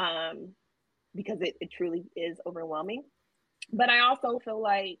 Because it truly is overwhelming. But I also feel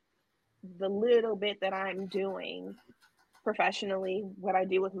like the little bit that I'm doing professionally, what I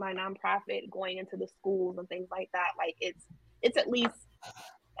do with my nonprofit, going into the schools and things like that, like it's at least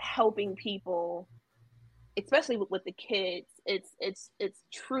helping people, especially with the kids. It's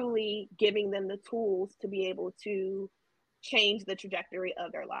truly giving them the tools to be able to change the trajectory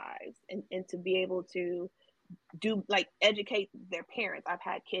of their lives and to be able to do, like, educate their parents. I've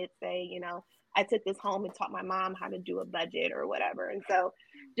had kids say, you know, I took this home and taught my mom how to do a budget or whatever. And so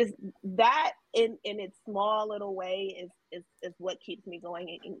just that in its small little way is what keeps me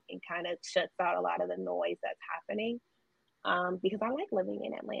going and kind of shuts out a lot of the noise that's happening. Because I like living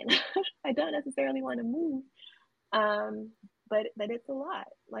in Atlanta. I don't necessarily want to move. But it's a lot.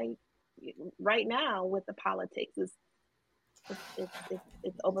 Like right now with the politics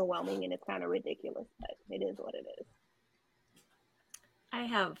it's overwhelming and it's kind of ridiculous, but it is what it is. I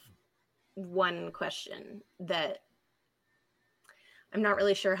have one question that I'm not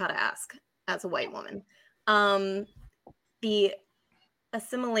really sure how to ask as a white woman. The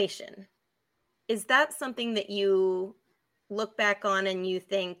assimilation, is that something that you look back on and you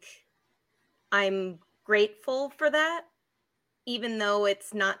think, I'm grateful for that, even though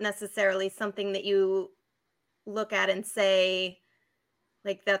it's not necessarily something that you look at and say,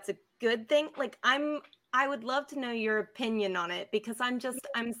 like, that's a good thing? Like, I would love to know your opinion on it because I'm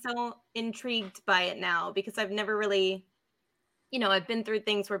so intrigued by it now because I've never really, you know, I've been through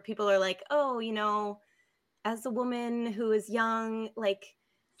things where people are like, oh, you know, as a woman who is young, like,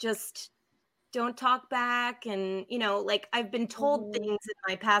 just don't talk back. And, you know, like, I've been told things in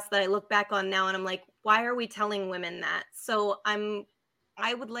my past that I look back on now and I'm like, why are we telling women that? So I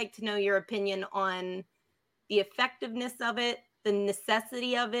would like to know your opinion on the effectiveness of it, the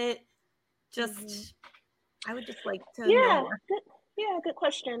necessity of it. Just, I would just like to know more. Good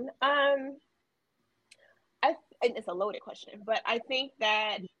question. And it's a loaded question, but I think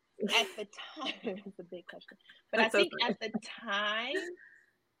that at the time, it's a big question, but I think at the time,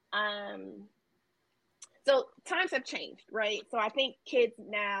 so times have changed, right? So I think kids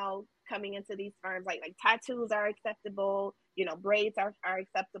now coming into these firms, like tattoos are acceptable, you know, braids are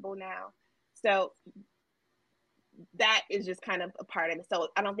acceptable now. So that is just kind of a part of it. So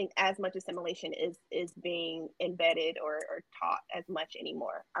I don't think as much assimilation is being embedded or taught as much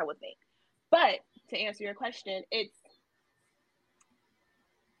anymore, I would think. But to answer your question, it's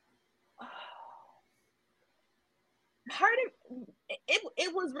part of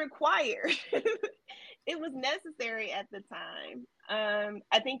it was required. It was necessary at the time.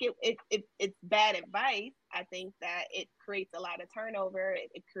 I think it's bad advice. I think that it creates a lot of turnover.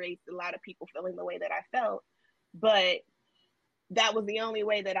 It creates a lot of people feeling the way that I felt. But that was the only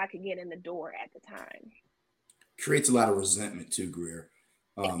way that I could get in the door at the time. Creates a lot of resentment too, Greer.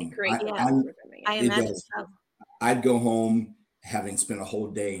 It creates a lot of resentment. I imagine so. I'd go home having spent a whole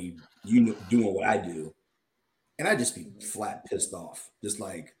day, doing what I do, and I'd just be flat pissed off. Just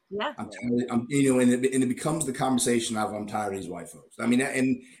like, I'm tired, and it becomes the conversation of, I'm tired of these white folks. I mean,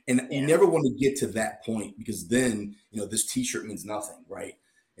 and you never want to get to that point because then, this t-shirt means nothing, right?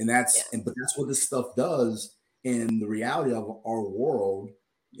 And but that's what this stuff does. And the reality of our world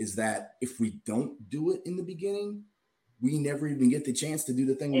is that if we don't do it in the beginning, we never even get the chance to do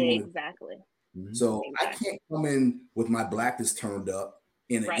the thing we want to do. Exactly. So I can't come in with my blackness turned up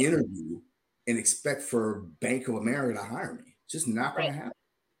in an interview and expect for Bank of America to hire me. It's just not going to happen.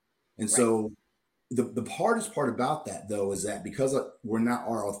 And so the hardest part about that, though, is that because we're not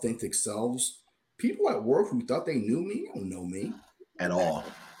our authentic selves, people at work who thought they knew me don't know me at all.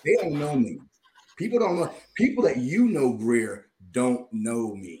 They don't know me. People don't know. People that Greer, don't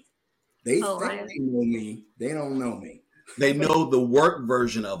know me. They think they know me. They don't know me. They know the work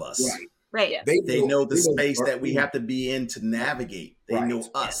version of us. Right. They know the space that we have to be in to navigate. They know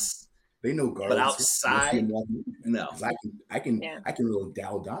us. They know garbage. But outside, no. I can really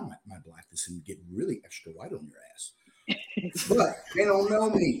dial down my blackness and get really extra white on your ass. But they don't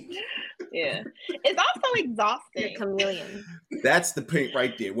know me. Yeah. It's also exhausting. Chameleon. That's the point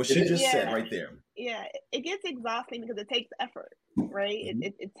right there. What she just said right there. Yeah. It gets exhausting because it takes effort, right? Mm-hmm.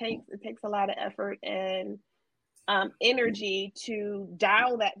 It takes a lot of effort and energy to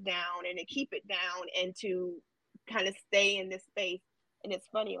dial that down and to keep it down and to kind of stay in this space. And it's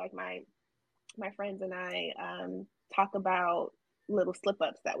funny, like my friends and I talk about little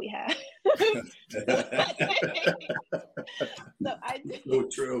slip-ups that we have. So so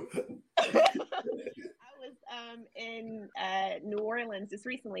true. I was in New Orleans just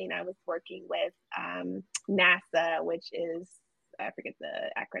recently, and I was working with NASA, which is, I forget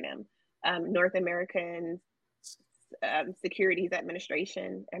the acronym, North American Securities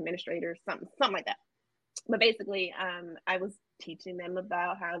Administrators, something like that. But basically, I was teaching them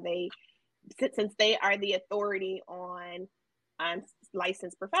about how they, since they are the authority on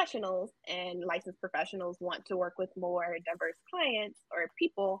licensed professionals, and licensed professionals want to work with more diverse clients or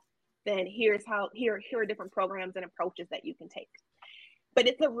people, then here are different programs and approaches that you can take. But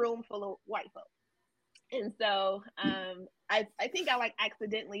it's a room full of white folks. And so I think I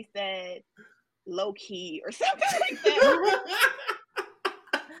accidentally said low key or something like that.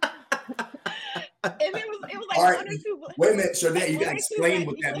 And it was like right. one or two. Wait a minute, Shardea, you gotta explain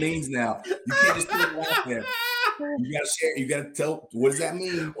what that means now. You can't just put it out there. You gotta share. You gotta tell. What does that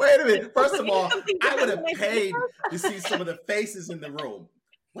mean? Wait a minute. First of all, I would have paid to see some of the faces in the room.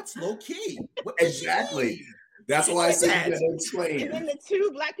 What's low key? What exactly. That's why I said you gotta explain. And then the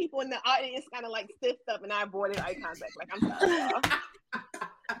two black people in the audience kind of like stiffed up, and I avoided eye contact. Like, I'm sorry, y'all.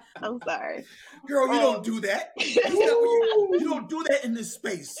 I'm sorry, girl. You don't do that. You don't do that in this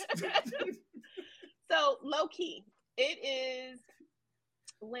space. So low key, it is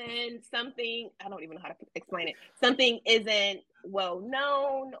when something, I don't even know how to explain it. Something isn't well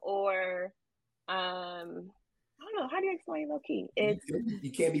known, or I don't know. How do you explain low key?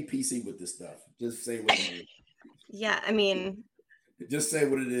 You can't be PC with this stuff. Just say what it is. Yeah, I mean, just say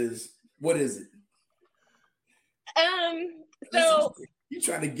what it is. What is it? So you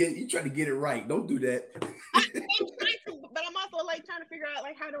trying to get it right. Don't do that. I'm trying to, but I'm also like trying to figure out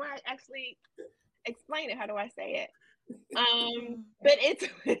like how do I actually explain it? How do I say it? But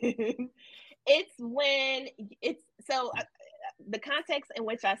it's when it's so the context in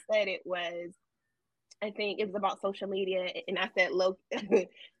which I said it was, I think it was about social media, and I said low.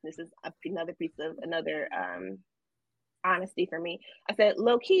 This is another piece of honesty for me. I said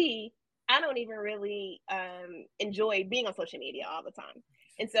low key, I don't even really enjoy being on social media all the time,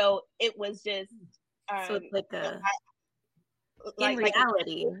 and so it was just so it's like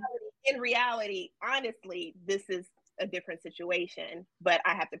in reality, honestly, this is a different situation, but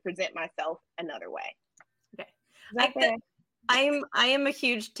I have to present myself another way. Okay. I am a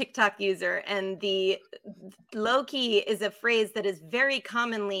huge TikTok user, and the low key is a phrase that is very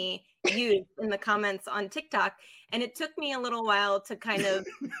commonly used in the comments on TikTok. And it took me a little while to kind of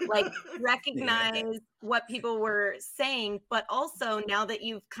like recognize what people were saying. But also now that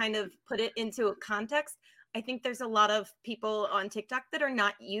you've kind of put it into a context, I think there's a lot of people on TikTok that are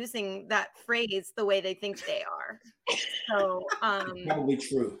not using that phrase the way they think they are. So probably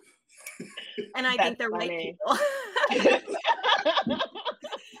true. And I think they're right people.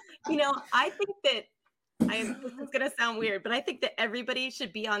 You know, I think that this is going to sound weird, but I think that everybody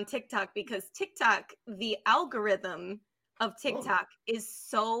should be on TikTok, because TikTok, the algorithm of TikTok is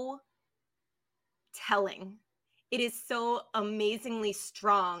so telling. It is so amazingly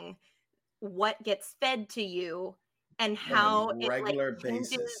strong what gets fed to you and how on a regular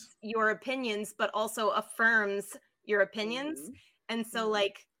changes your opinions, but also affirms your opinions. Mm-hmm. And so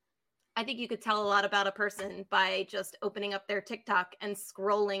like, I think you could tell a lot about a person by just opening up their TikTok and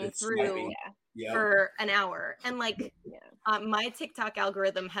scrolling through for an hour. And like my TikTok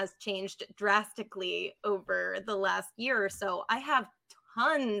algorithm has changed drastically over the last year or so. I have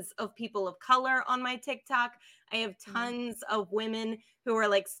tons of people of color on my TikTok. I have tons of women who are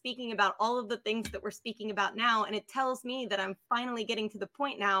like speaking about all of the things that we're speaking about now. And it tells me that I'm finally getting to the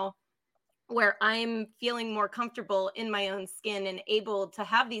point now where I'm feeling more comfortable in my own skin and able to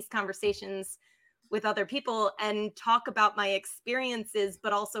have these conversations with other people and talk about my experiences,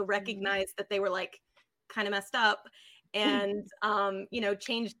 but also recognize that they were like kind of messed up, and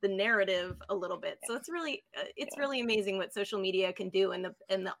change the narrative a little bit. So it's really amazing what social media can do and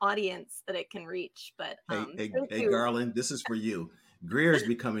the audience that it can reach. But hey Garland, this is for you. Greer's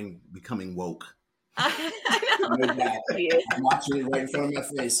becoming woke. No doubt. I'm watching it right in front of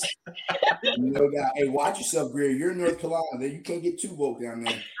my face. No doubt. Hey, watch yourself, Greer. You're in North Carolina. You can't get too woke down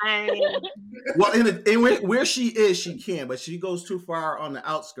there. Well, where she is, she can, but she goes too far on the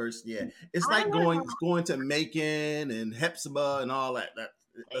outskirts. Yeah, it's like going to Macon and Hepzibah and all that.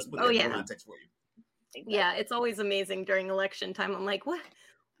 Let's put that in context for you. Yeah, it's always amazing during election time. I'm like, what?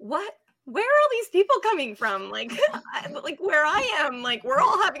 Where are all these people coming from? Like, where I am, like, we're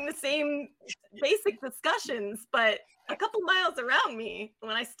all having the same basic discussions, but a couple miles around me,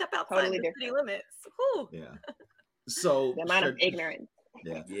 when I step outside the city limits, whew. Yeah. So the amount of ignorance.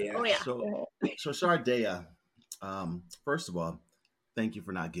 Yeah. Oh yeah. So Shardea, first of all, thank you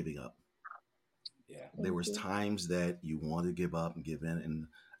for not giving up. Yeah. There was times that you wanted to give up and give in, and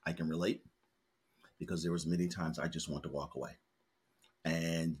I can relate, because there was many times I just wanted to walk away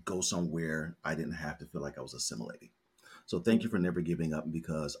and go somewhere I didn't have to feel like I was assimilating. So thank you for never giving up,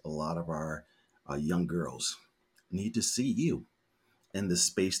 because a lot of our young girls need to see you in the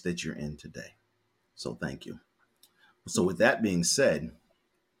space that you're in today. So thank you. So with that being said,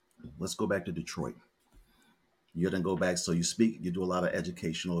 let's go back to Detroit. You're going to go back. So you do a lot of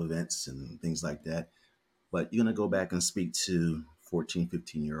educational events and things like that, but you're going to go back and speak to 14,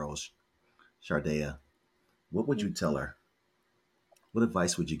 15-year-old Shardea. What would you tell her? What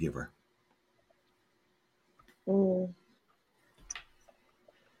advice would you give her?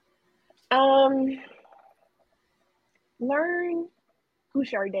 Learn who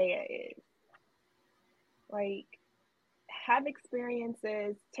Shardea is. Like, have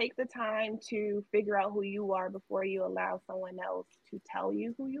experiences, take the time to figure out who you are before you allow someone else to tell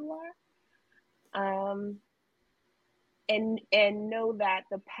you who you are. And know that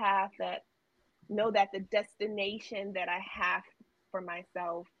the destination that I have for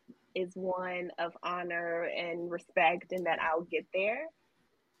myself is one of honor and respect, and that I'll get there.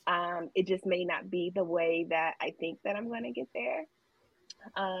 It just may not be the way that I think that I'm going to get there.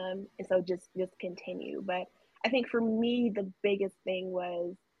 And so just continue. But I think for me, the biggest thing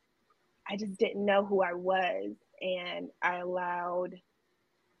was I just didn't know who I was, and I allowed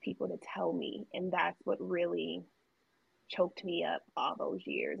people to tell me. And that's what really choked me up all those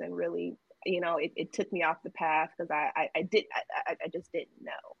years, and really, it took me off the path, because I just didn't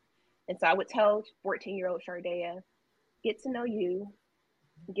know. And so I would tell 14-year-old Shardea, get to know you,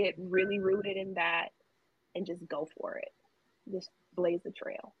 get really rooted in that, and just go for it. Just blaze the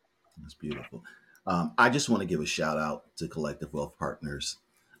trail. That's beautiful. I just want to give a shout out to Collective Wealth Partners,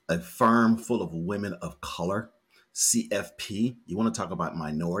 a firm full of women of color. CFP. You want to talk about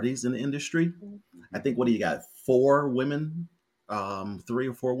minorities in the industry? Mm-hmm. I think, what do you got? 4 women, 3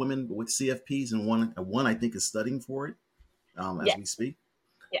 or 4 women with CFPs, and one I think is studying for it as we speak.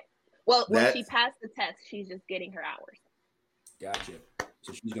 Yeah. Well, when she passed the test, she's just getting her hours. Gotcha.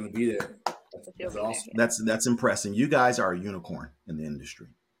 So she's going to be there. That's awesome. That's impressive. You guys are a unicorn in the industry.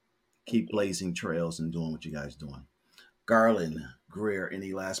 Keep blazing trails and doing what you guys are doing. Garland, Greer,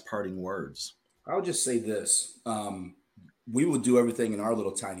 any last parting words? I'll just say this. We will do everything in our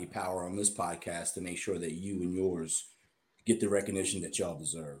little tiny power on this podcast to make sure that you and yours get the recognition that y'all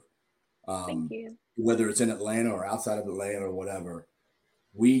deserve. Thank you. Whether it's in Atlanta or outside of Atlanta or whatever,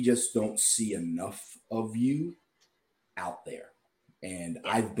 we just don't see enough of you out there. And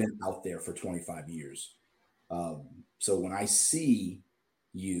I've been out there for 25 years. So when I see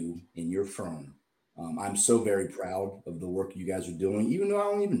you in your firm, I'm so very proud of the work you guys are doing, even though I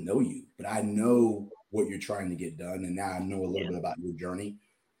don't even know you, but I know what you're trying to get done. And now I know a little bit about your journey.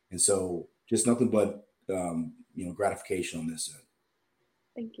 And so just nothing but, gratification on this end.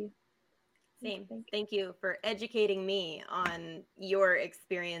 Thank you. Same. Thank you for educating me on your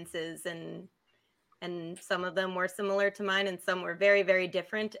experiences, and some of them were similar to mine and some were very, very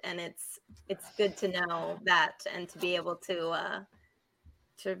different. And it's good to know that, and to be able to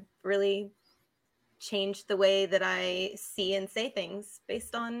really change the way that I see and say things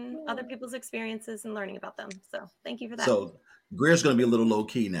based on other people's experiences and learning about them. So thank you for that. So Greer's going to be a little low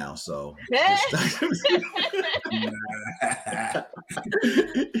key now. So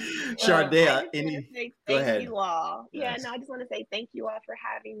Shardea, go ahead. Thank you all. Yes. Yeah, no, I just want to say thank you all for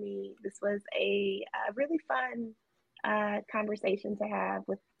having me. This was a really fun conversation to have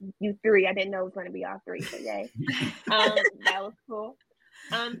with you 3. I didn't know it was going to be all 3, so yay. That was cool.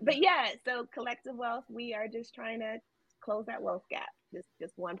 But yeah, so Collective Wealth, we are just trying to close that wealth gap,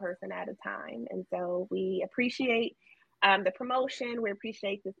 just one person at a time. And so we appreciate the promotion. We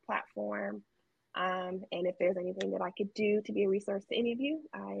appreciate this platform. And if there's anything that I could do to be a resource to any of you,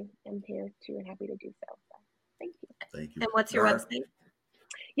 I am here too and happy to do so. So thank you. Thank you. And what's your website?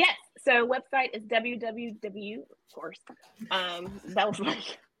 Yes. So website is www, of course. That was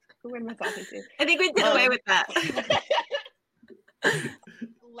like, who am I talking to? I think we did away with that.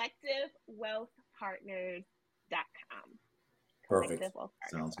 CollectiveWealthPartners.com. Perfect.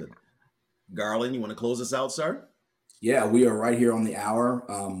 Sounds good. Garland, you want to close us out, sir? Yeah, we are right here on the hour.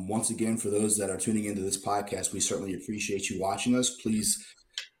 Once again, for those that are tuning into this podcast, we certainly appreciate you watching us. Please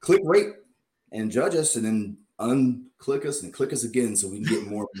click rate and judge us, and then unclick us and click us again so we can get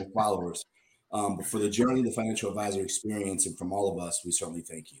more followers. But for the journey, the financial advisor experience, and from all of us, we certainly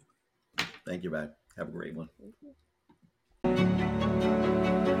thank you. Thank you, man. Have a great one.